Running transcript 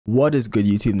What is good,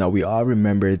 YouTube? Now, we all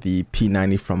remember the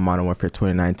P90 from Modern Warfare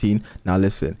 2019. Now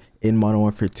listen, in Modern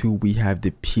Warfare 2 we have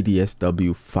the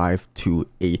PDSW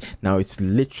 528. Now it's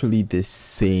literally the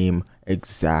same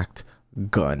exact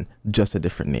gun, just a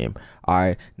different name.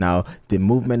 Alright, now the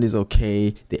movement is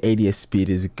okay, the ADS speed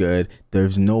is good,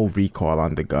 there's no recoil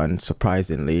on the gun,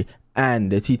 surprisingly,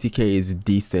 and the TTK is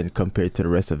decent compared to the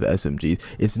rest of the SMGs.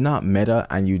 It's not meta,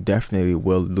 and you definitely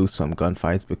will lose some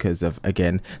gunfights because of,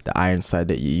 again, the iron sight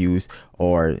that you use,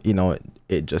 or you know,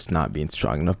 it just not being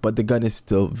strong enough. But the gun is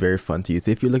still very fun to use.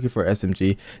 If you're looking for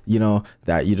SMG, you know,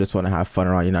 that you just want to have fun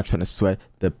around, you're not trying to sweat,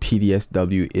 the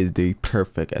PDSW is the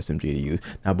perfect SMG to use.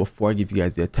 Now, before I give you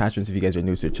guys the attachments, if you guys are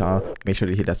new to the channel, make sure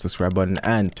to hit that subscribe button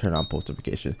and turn on post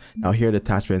notifications. Now, here are the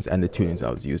attachments and the tunings I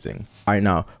was using. All right,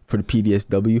 now for the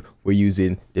PDSW, we're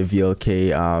using the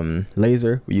VLK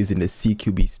laser, we're using the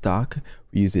CQB stock,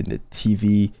 we're using the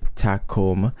TV tac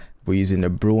comb, we're using the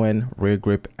Bruin rear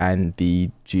grip, and the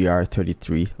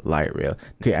GR33 light rail.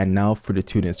 Okay, and now for the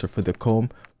tuning. So for the comb,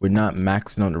 we're not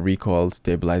maxing on the recoil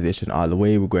stabilization all the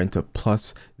way. We're going to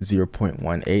plus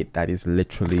 0.18. That is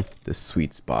literally the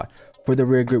sweet spot. For the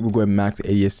rear grip, we're going max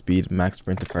ADS speed, max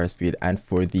sprint to fire speed, and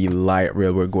for the light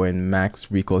rail, we're going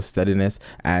max recoil steadiness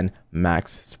and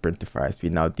max sprint to fire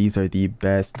speed. Now, these are the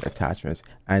best attachments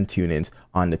and tunings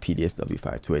on the PDSW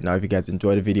 528. Now, if you guys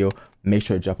enjoyed the video, make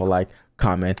sure to drop a like,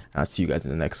 comment, and I'll see you guys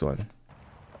in the next one.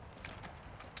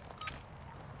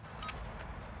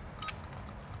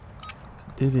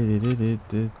 Domination.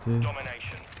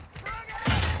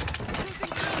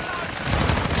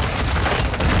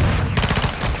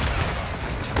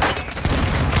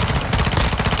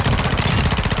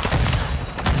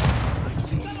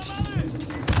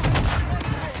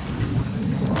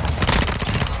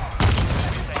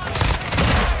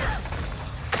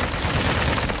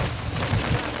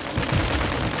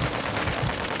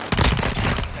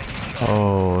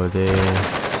 Oh, there.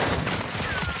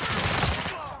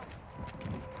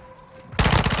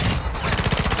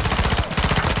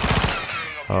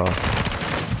 Oh,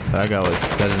 that guy was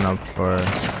setting up for.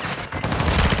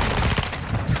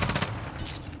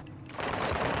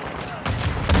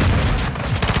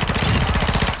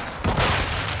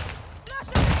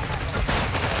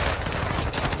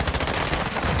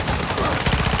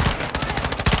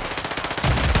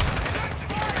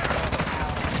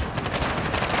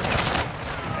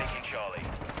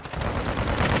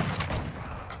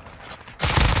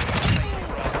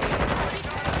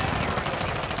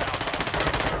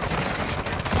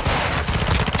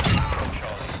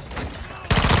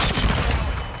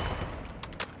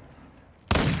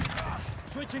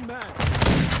 Switching back.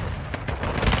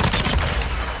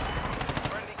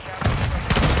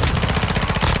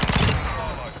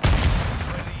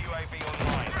 UAV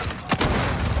online.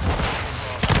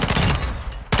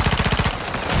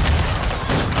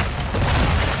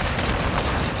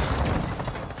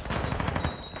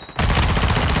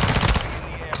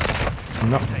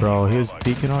 No, bro, he was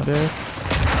peeking out there.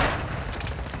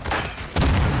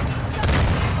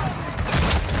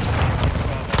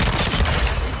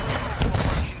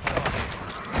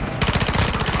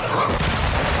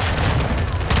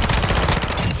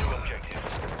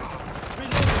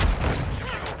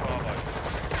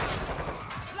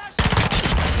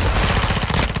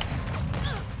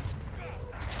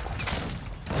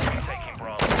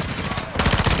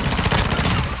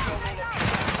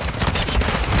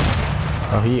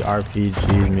 Oh, he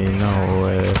RPG'd me, no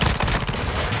way.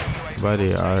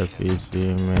 Buddy RPG'd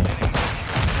me.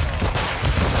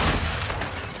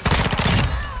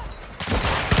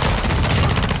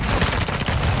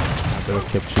 I could have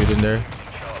kept shooting there.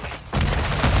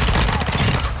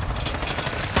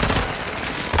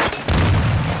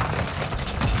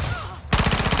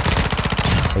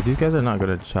 But these guys are not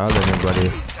gonna challenge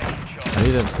anybody. I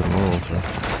need them to move, bro.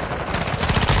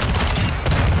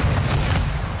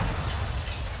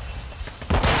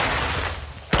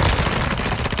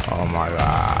 Oh my god.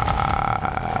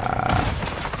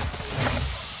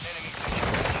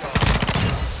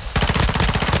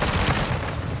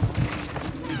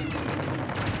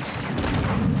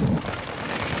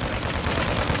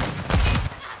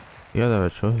 You guys have a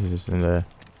trophies in there.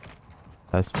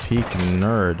 That's peak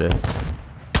nerd.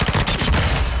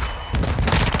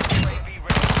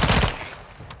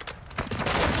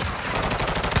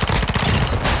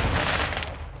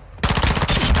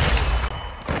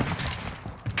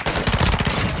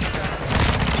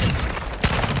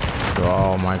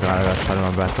 Oh my god, I got shot in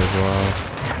my back as well.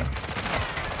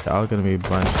 Y'all gonna be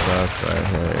bunched up right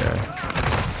here, yeah.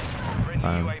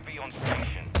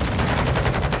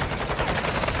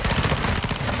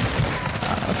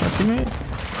 That's my teammate.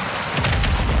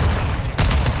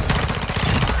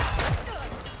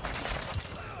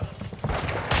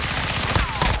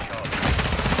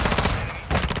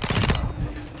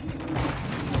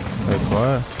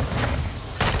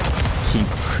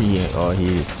 Oh,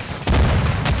 he.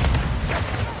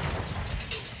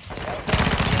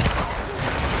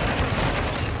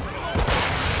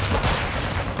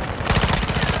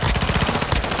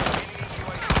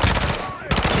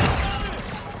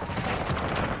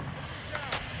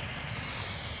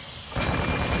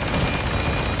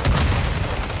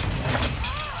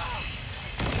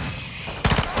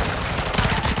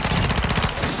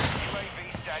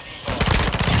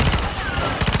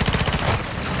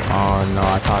 Oh no,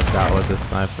 I thought that was a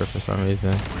sniper for some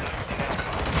reason.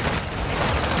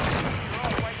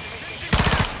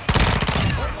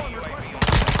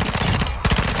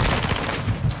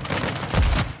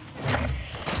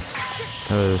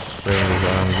 I was spraying his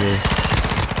RMG.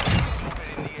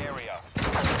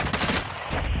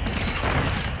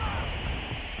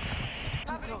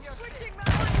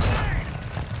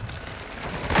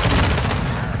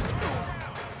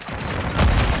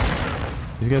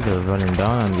 These guys are running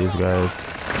down on these guys.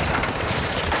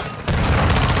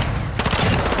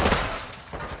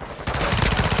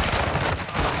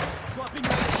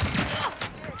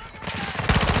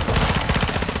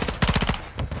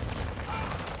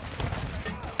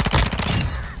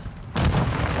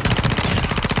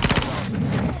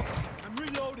 I'm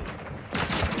reloading.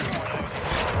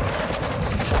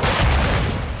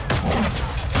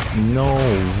 No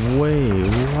way,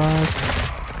 what?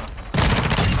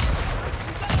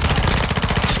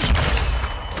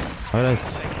 Oh,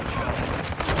 that's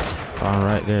on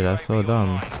right there. That's so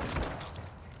dumb.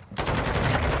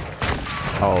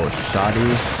 Oh,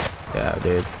 shoddy. Yeah,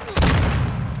 dude.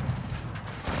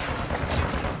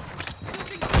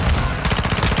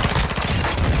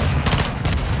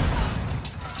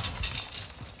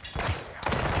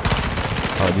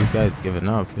 Oh, these guys giving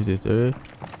up. 53.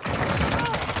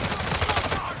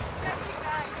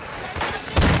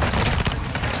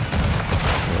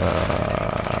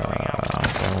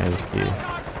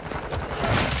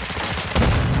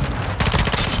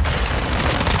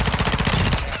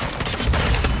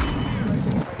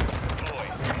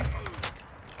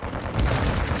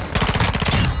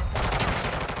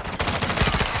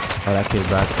 Oh, that kid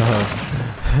backed up.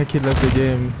 That kid left the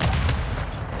game.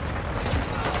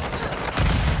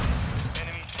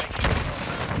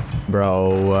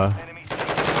 Bro.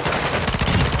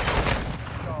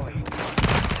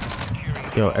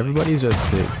 Yo, everybody's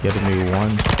just getting me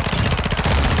one.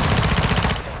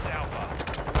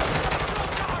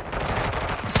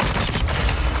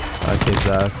 That kid's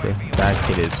ass. That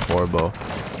kid is horrible.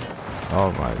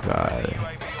 Oh my god.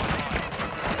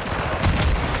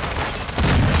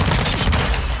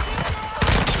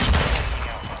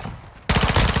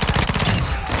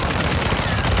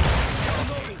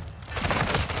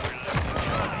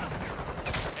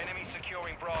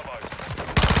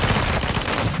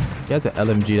 He has an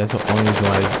LMG, that's the only reason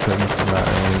why he's putting from that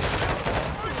range.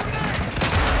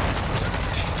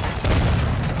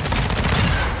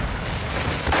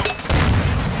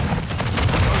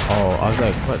 Oh, I was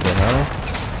like, what the hell?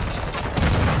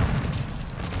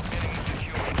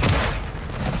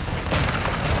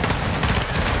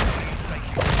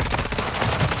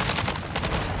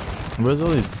 There's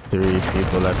only 3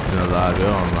 people left in the lobby,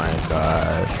 oh my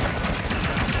gosh.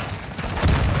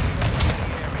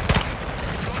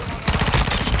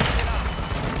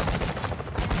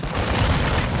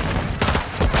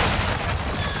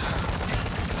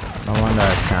 I wonder I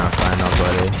can't find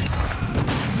nobody.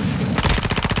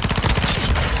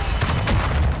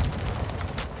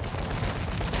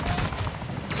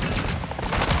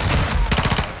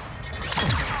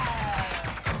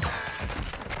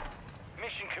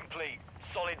 Mission complete.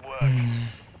 Solid work.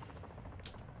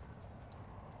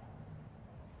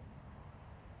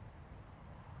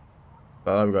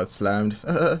 Oh, we got slammed.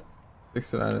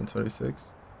 69 and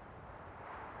 26.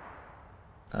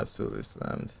 Absolutely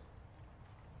slammed.